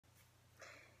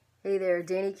Hey there,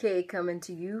 Danny K coming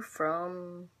to you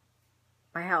from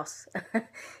my house.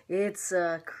 It's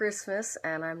Christmas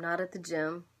and I'm not at the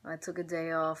gym. I took a day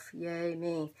off. Yay,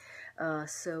 me.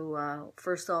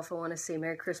 First off, I want to say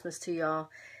Merry Christmas to y'all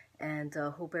and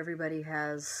hope everybody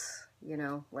has,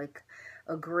 like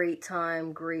a great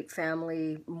time, great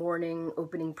family morning,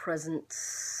 opening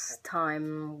presents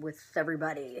time with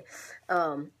everybody.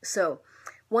 One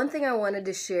thing I wanted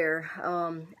to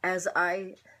share as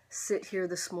I sit here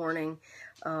this morning,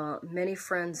 many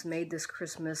friends made this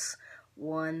Christmas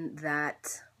one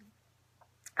that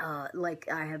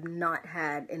like I have not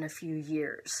had in a few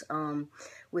years.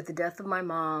 With the death of my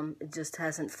mom, it just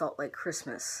hasn't felt like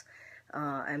Christmas.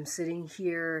 I'm sitting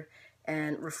here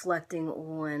and reflecting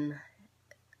on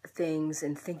things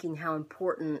and thinking how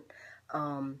important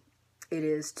it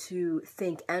is to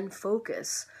think and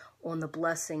focus on the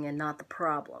blessing and not the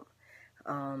problem.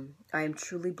 I am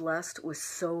truly blessed with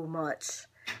so much,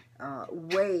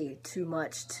 way too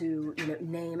much to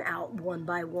name out one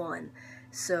by one.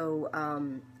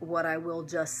 So what I will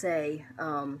just say,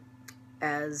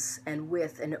 as and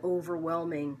with an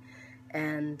overwhelming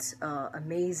and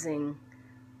amazing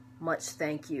much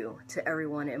thank you to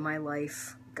everyone in my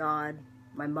life, God,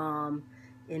 my mom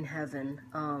in heaven,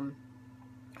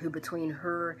 who between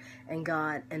her and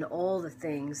God and all the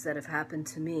things that have happened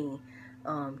to me,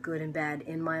 good and bad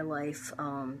in my life,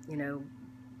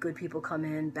 good people come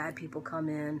in, bad people come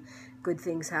in, good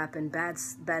things happen, bad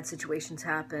situations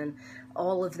happen.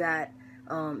 All of that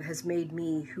has made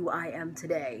me who I am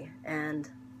today. And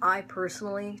I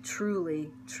personally,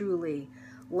 truly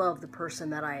love the person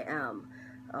that I am.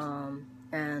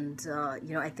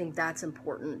 I think that's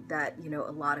important, that,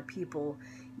 a lot to people,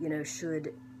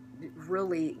 should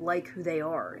really like who they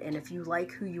are. And if you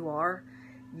like who you are,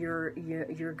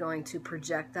 you're going to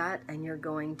project that, and you're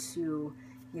going to,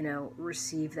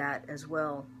 receive that as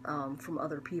well from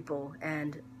other people,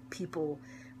 and people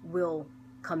will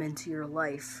come into your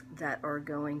life that are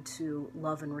going to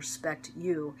love and respect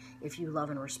you if you love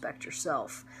and respect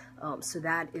yourself. So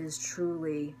that is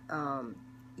truly,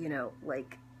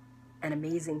 like an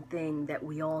amazing thing that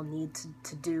we all need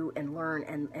to do and learn,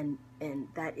 and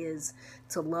that is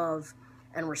to love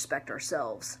and respect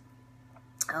ourselves.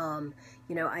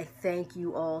 I thank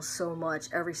you all so much,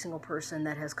 every single person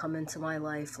that has come into my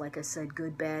life, like I said,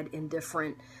 good, bad,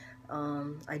 indifferent.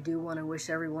 I do want to wish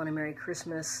everyone a Merry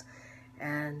Christmas,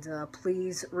 and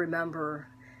please remember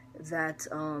that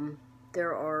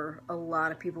there are a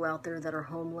lot of people out there that are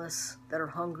homeless, that are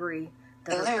hungry,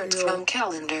 that Alert are ill. from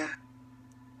calendar.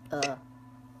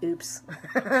 Oops.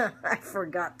 I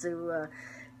forgot to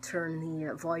turn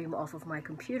the volume off of my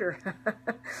computer.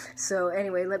 So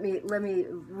anyway, let me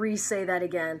re-say that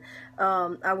again.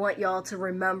 I want y'all to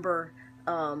remember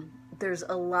there's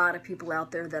a lot of people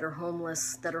out there that are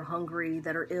homeless, that are hungry,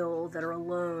 that are ill, that are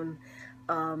alone.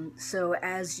 So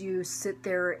as you sit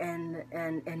there and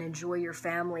enjoy your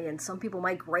family, and some people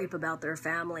might gripe about their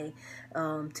family,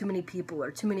 too many people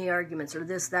or too many arguments or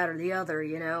this, that, or the other,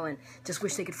 and just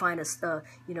wish they could find a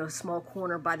small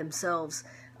corner by themselves.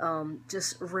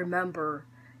 Just remember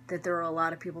that there are a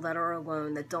lot of people that are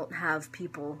alone, that don't have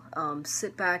people.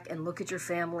 Sit back and look at your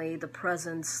family, the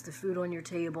presents, the food on your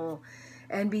table,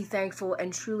 and be thankful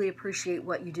and truly appreciate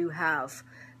what you do have.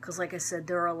 Because like I said,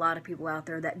 there are a lot of people out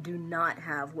there that do not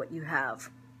have what you have.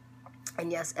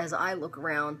 And yes, as I look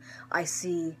around, I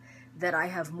see that I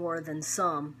have more than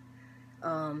some.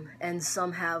 And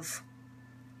some have,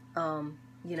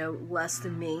 less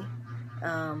than me.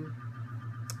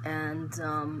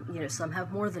 Some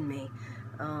have more than me.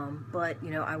 But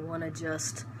I want to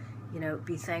just,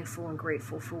 be thankful and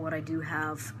grateful for what I do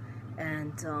have.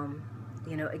 And,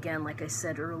 again, like I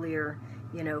said earlier,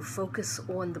 focus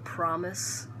on the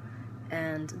promise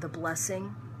and the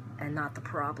blessing and not the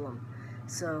problem.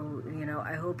 So,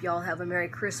 I hope y'all have a Merry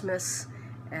Christmas,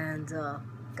 and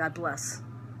God bless.